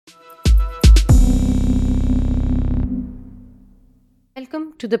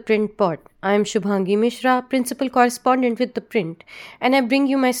Welcome to ThePrintPod. I am Swachhagrahis Mishra, Principal Correspondent with The Print, and I bring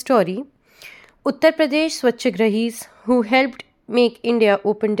you my story. Uttar Pradesh Swachhagrahis, who helped make India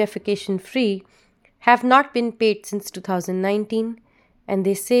open-defecation free, have not been paid since 2019, and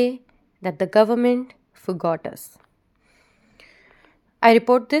they say that the government forgot us. I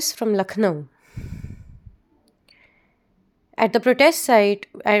report this from Lucknow. At the protest site,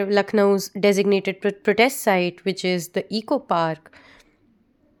 Lucknow's designated protest site, which is the Eco Park,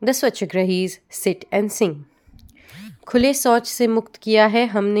 the Swachhagrahis sit and sing. खुले शौच से मुक्त किया है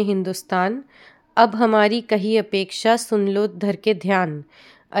हमने हिंदुस्तान, अब हमारी कही अपेक्षा सुन लो धर के ध्यान,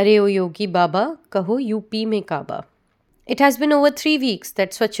 अरे ओ योगी बाबा कहो यूपी में काबा. It has been over 3 weeks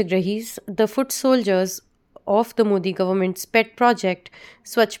that Swachhagrahis, the foot soldiers of the Modi government's pet project,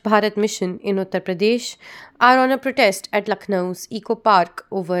 Swachh Bharat Mission in Uttar Pradesh, are on a protest at Lucknow's Eco Park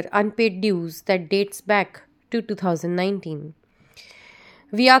over unpaid dues that dates back to 2019.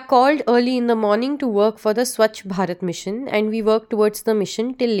 We are called early in the morning to work for the Swachh Bharat Mission, and we work towards the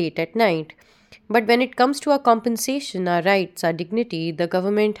mission till late at night. But when it comes to our compensation, our rights, our dignity, the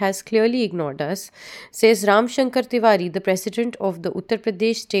government has clearly ignored us, says Ram Shankar Tiwari, the president of the Uttar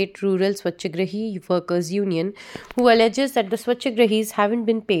Pradesh State Rural Swachhagrahi Workers Union, who alleges that the Swachhagrahis haven't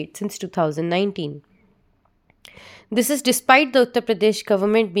been paid since 2019. This is despite the Uttar Pradesh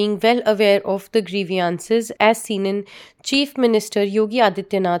government being well aware of the grievances as seen in Chief Minister Yogi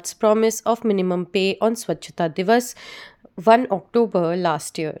Adityanath's promise of minimum pay on Swachhata Divas 1 October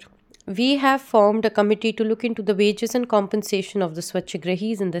last year. We have formed a committee to look into the wages and compensation of the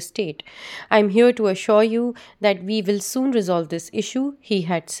Swachhagrahis in the state. I am here to assure you that we will soon resolve this issue, he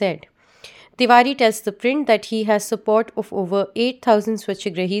had said. Tiwari tells The Print that he has support of over 8,000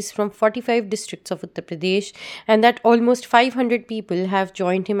 Swachhagrahis from 45 districts of Uttar Pradesh and that almost 500 people have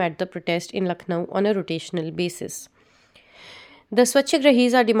joined him at the protest in Lucknow on a rotational basis. The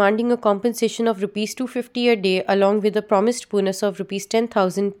Swachhagrahis are demanding a compensation of Rs 250 a day along with a promised bonus of Rs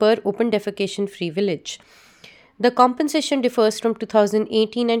 10,000 per open defecation free village. The compensation differs from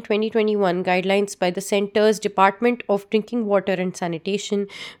 2018 and 2021 guidelines by the Centre's Department of Drinking Water and Sanitation,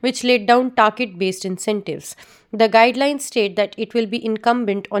 which laid down target-based incentives. The guidelines state that it will be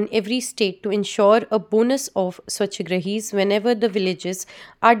incumbent on every state to ensure a bonus of Swachhagrahis whenever the villages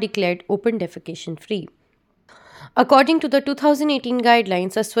are declared open defecation free. According to the 2018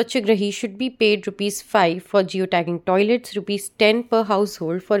 guidelines, a Swachhagrahi should be paid Rs 5 for geotagging toilets, Rs 10 per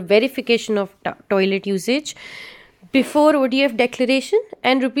household for verification of toilet usage before ODF declaration,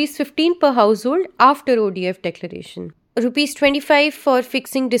 and Rs 15 per household after ODF declaration. Rs 25 for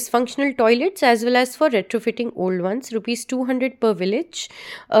fixing dysfunctional toilets as well as for retrofitting old ones, Rs 200 per village,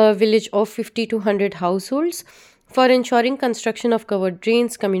 a village of 50 to 100 households, for ensuring construction of covered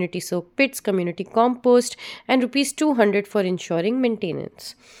drains, community soak pits, community compost, and Rs 200 for ensuring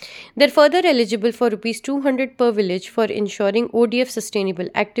maintenance. They are further eligible for Rs 200 per village for ensuring ODF sustainable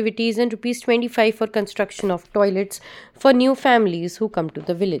activities and Rs 25 for construction of toilets for new families who come to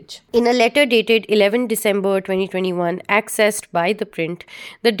the village. In a letter dated 11 December 2021, accessed by The Print,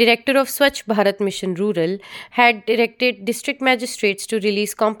 the director of Swachh Bharat Mission Rural had directed district magistrates to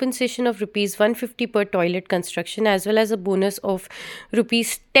release compensation of Rs 150 per toilet construction as well as a bonus of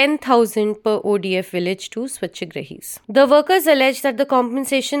Rs 10,000 per ODF village to Swachhagrahis. The workers allege that the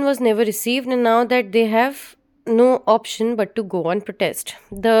compensation was never received and now that they have no option but to go on protest.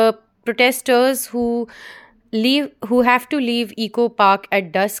 The protesters who have to leave Eco Park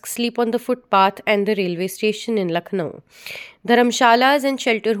at dusk sleep on the footpath and the railway station in Lucknow. Dharamshalas and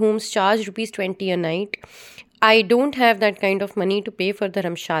shelter homes charge Rs 20 a night. I don't have that kind of money to pay for the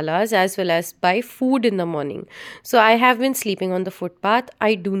dharamshalas as well as buy food in the morning. So I have been sleeping on the footpath.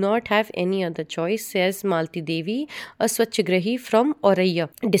 I do not have any other choice, says Malti Devi, a Swachhagrahi from Auraiya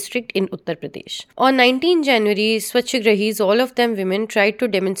district in Uttar Pradesh. On 19 January, Swachhagrahis, all of them women, tried to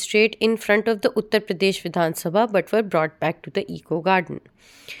demonstrate in front of the Uttar Pradesh Vidhan Sabha but were brought back to the Eco Garden.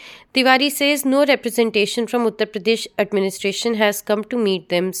 Tiwari says no representation from Uttar Pradesh administration has come to meet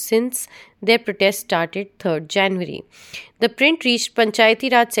them since their protest started 3rd January. The Print reached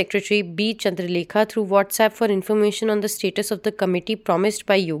Panchayati Raj Secretary B. Chandralekha through WhatsApp for information on the status of the committee promised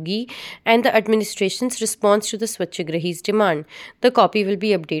by Yogi and the administration's response to the Swachhagrahis' demand. The copy will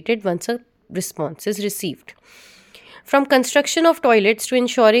be updated once a response is received. From construction of toilets to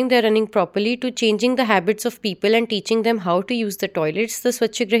ensuring they are running properly to changing the habits of people and teaching them how to use the toilets, the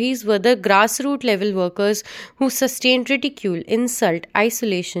Swachhagrahis were the grassroots level workers who sustained ridicule, insult,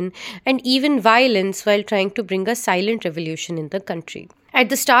 isolation and even violence while trying to bring a silent revolution in the country. At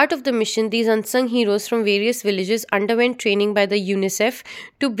the start of the mission, these unsung heroes from various villages underwent training by the UNICEF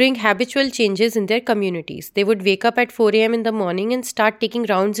to bring habitual changes in their communities. They would wake up at 4 a.m. in the morning and start taking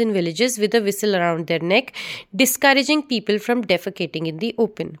rounds in villages with a whistle around their neck, discouraging people from defecating in the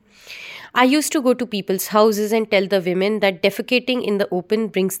open. I used to go to people's houses and tell the women that defecating in the open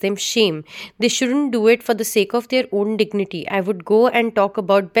brings them shame. They shouldn't do it for the sake of their own dignity. I would go and talk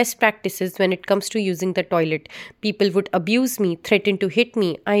about best practices when it comes to using the toilet. People would abuse me, threaten to hit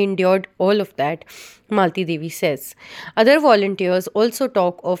me. I endured all of that, Malti Devi says. Other volunteers also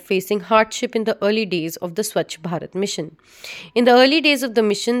talk of facing hardship in the early days of the Swachh Bharat mission. In the early days of the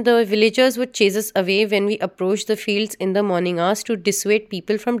mission, the villagers would chase us away when we approached the fields in the morning hours to dissuade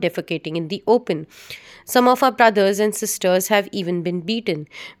people from defecating in the open. Some of our brothers and sisters have even been beaten.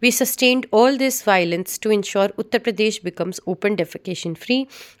 We sustained all this violence to ensure Uttar Pradesh becomes open defecation free.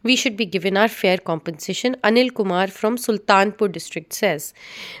 We should be given our fair compensation, Anil Kumar from Sultanpur district says.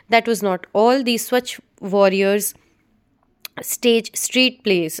 That was not all. These Swachh warriors stage street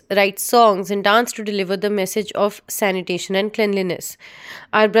plays, write songs, and dance to deliver the message of sanitation and cleanliness.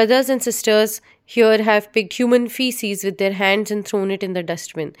 Our brothers and sisters here have picked human feces with their hands and thrown it in the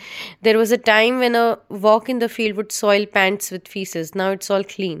dustbin. There was a time when a walk in the field would soil pants with feces. Now it's all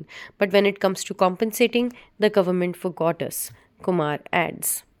clean. But when it comes to compensating, the government forgot us, Kumar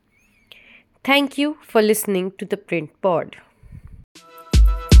adds. Thank you for listening to the Print Pod.